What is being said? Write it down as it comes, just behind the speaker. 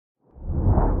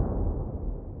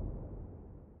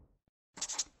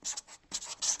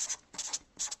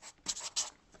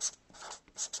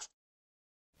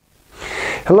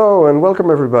Hello and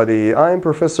welcome everybody. I'm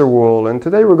Professor Wool, and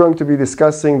today we're going to be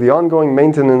discussing the ongoing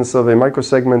maintenance of a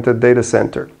microsegmented data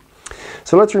center.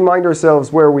 So let's remind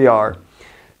ourselves where we are.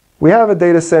 We have a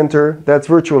data center that's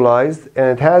virtualized,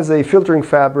 and it has a filtering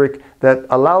fabric that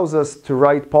allows us to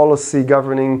write policy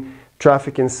governing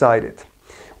traffic inside it.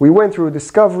 We went through a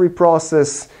discovery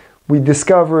process. We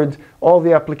discovered all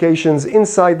the applications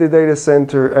inside the data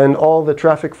center and all the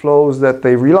traffic flows that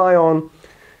they rely on.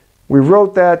 We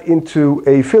wrote that into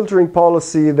a filtering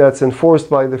policy that's enforced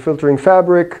by the filtering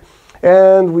fabric,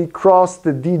 and we crossed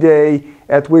the D-Day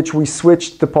at which we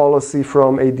switched the policy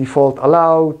from a default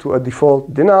allow to a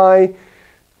default deny.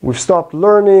 We've stopped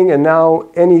learning, and now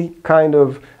any kind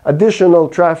of additional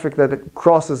traffic that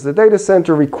crosses the data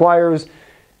center requires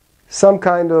some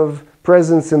kind of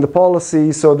presence in the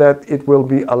policy so that it will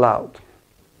be allowed.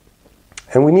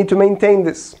 And we need to maintain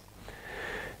this.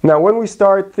 Now, when we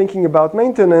start thinking about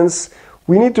maintenance,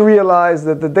 we need to realize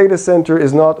that the data center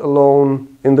is not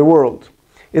alone in the world.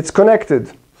 It's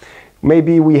connected.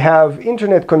 Maybe we have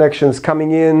internet connections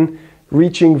coming in,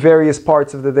 reaching various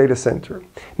parts of the data center.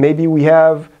 Maybe we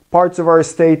have parts of our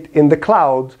estate in the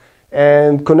cloud,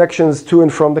 and connections to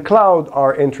and from the cloud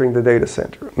are entering the data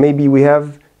center. Maybe we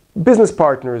have business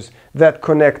partners that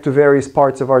connect to various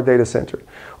parts of our data center.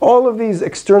 All of these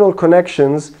external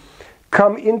connections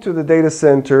come into the data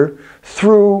center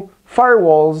through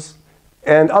firewalls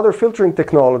and other filtering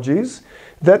technologies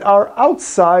that are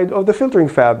outside of the filtering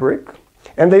fabric,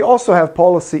 and they also have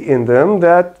policy in them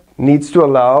that needs to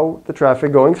allow the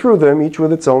traffic going through them, each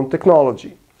with its own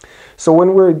technology. So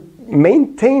when we're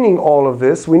maintaining all of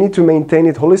this, we need to maintain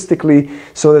it holistically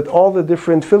so that all the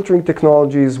different filtering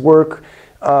technologies work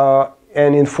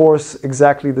and enforce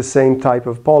exactly the same type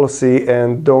of policy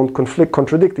and don't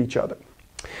contradict each other.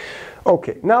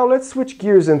 Okay, now let's switch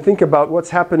gears and think about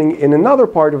what's happening in another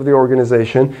part of the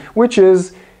organization, which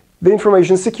is the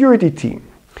information security team.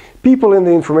 People in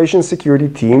the information security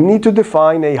team need to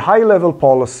define a high-level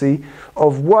policy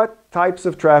of what types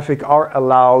of traffic are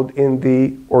allowed in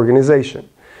the organization.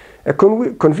 A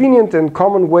convenient and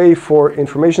common way for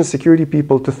information security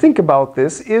people to think about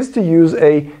this is to use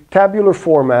a tabular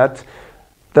format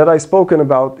that I've spoken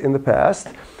about in the past,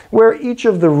 where each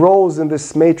of the rows in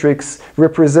this matrix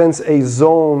represents a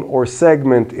zone or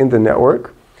segment in the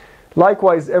network.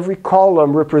 Likewise, every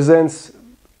column represents,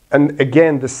 and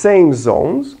again, the same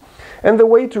zones. And the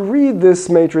way to read this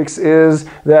matrix is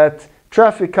that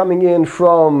traffic coming in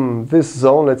from this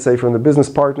zone, let's say from the business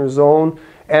partner zone,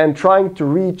 and trying to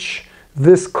reach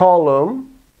this column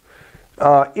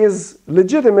is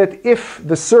legitimate if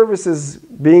the services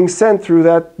being sent through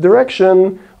that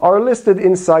direction are listed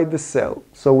inside the cell.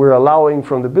 So we're allowing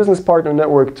from the business partner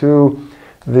network to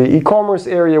the e-commerce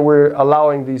area, we're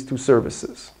allowing these two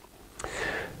services.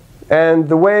 And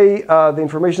the way the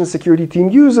information security team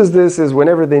uses this is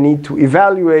whenever they need to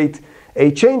evaluate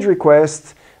a change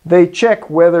request, they check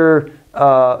whether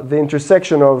the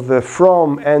intersection of the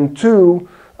from and to,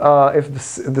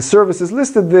 if the services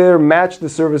listed there match the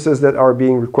services that are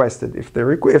being requested. If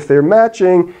they're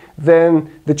matching,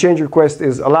 then the change request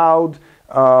is allowed,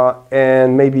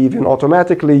 and maybe even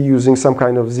automatically using some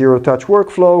kind of zero-touch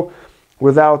workflow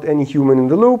without any human in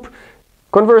the loop.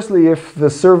 Conversely, if the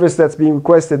service that's being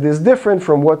requested is different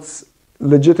from what's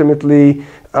legitimately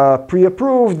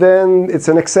pre-approved, then it's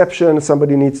an exception.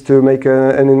 Somebody needs to make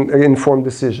an informed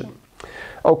decision.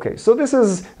 Okay, so this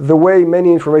is the way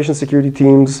many information security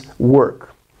teams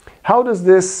work. How does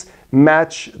this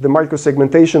match the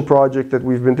microsegmentation project that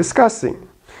we've been discussing?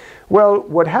 Well,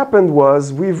 what happened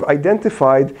was we've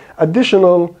identified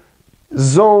additional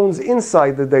zones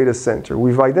inside the data center.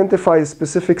 We've identified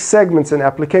specific segments and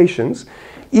applications.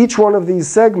 Each one of these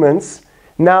segments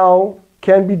now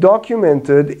can be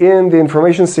documented in the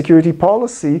information security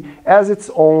policy as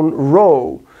its own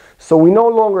row. So we no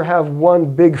longer have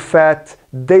one big fat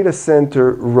data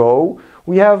center row.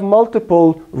 We have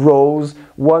multiple rows,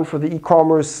 one for the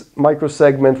e-commerce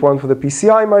microsegment, one for the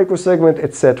PCI microsegment,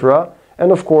 etc.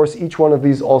 And of course, each one of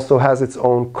these also has its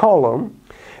own column.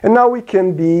 And now we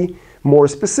can be more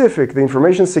specific. The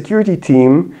information security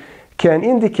team can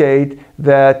indicate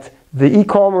that the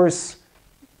e-commerce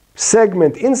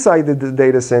segment inside the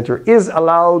data center is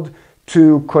allowed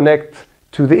to connect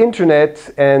to the internet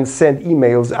and send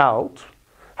emails out.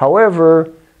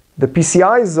 However, the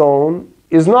PCI zone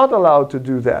is not allowed to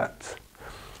do that.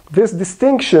 This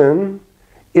distinction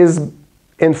is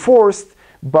enforced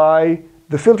by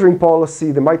the filtering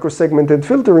policy, the microsegmented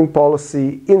filtering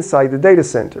policy inside the data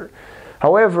center.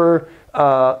 However,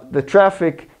 the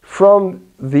traffic from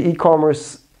the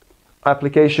e-commerce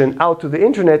application out to the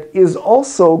internet is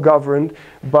also governed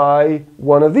by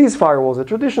one of these firewalls, a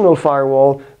traditional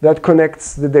firewall that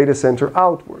connects the data center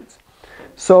outwards.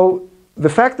 So the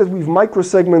fact that we've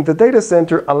microsegmented the data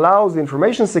center allows the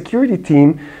information security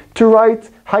team to write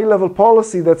high-level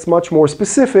policy that's much more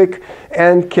specific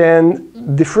and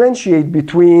can differentiate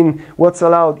between what's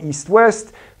allowed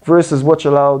east-west versus what's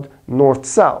allowed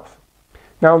north-south.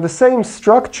 Now, the same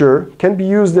structure can be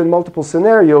used in multiple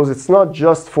scenarios. It's not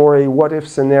just for a what-if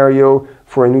scenario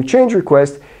for a new change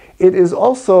request. It is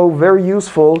also very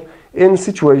useful in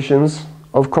situations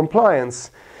of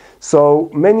compliance. So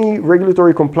many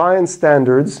regulatory compliance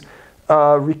standards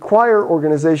require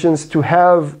organizations to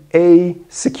have a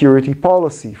security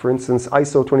policy. For instance,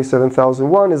 ISO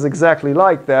 27001 is exactly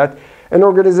like that. An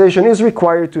organization is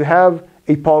required to have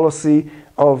a policy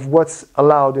of what's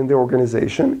allowed in the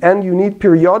organization, and you need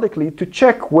periodically to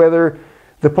check whether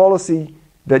the policy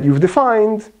that you've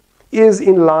defined is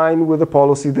in line with the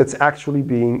policy that's actually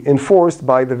being enforced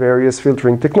by the various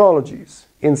filtering technologies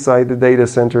inside the data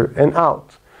center and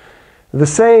out. The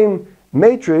same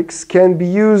matrix can be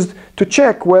used to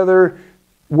check whether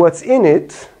what's in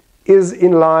it is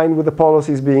in line with the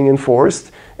policies being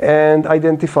enforced and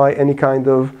identify any kind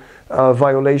of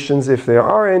violations if there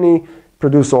are any,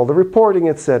 produce all the reporting,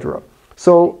 etc.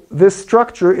 So this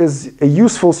structure is a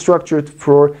useful structure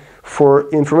for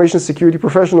information security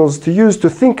professionals to use to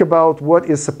think about what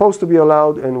is supposed to be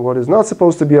allowed and what is not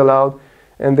supposed to be allowed.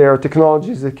 And there are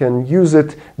technologies that can use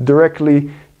it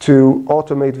directly to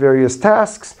automate various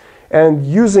tasks. And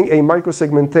using a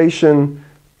microsegmentation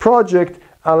project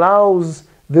allows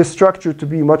this structure to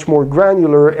be much more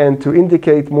granular and to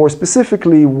indicate more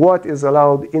specifically what is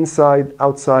allowed inside,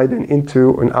 outside, and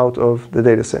into and out of the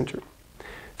data center.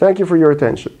 Thank you for your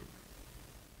attention.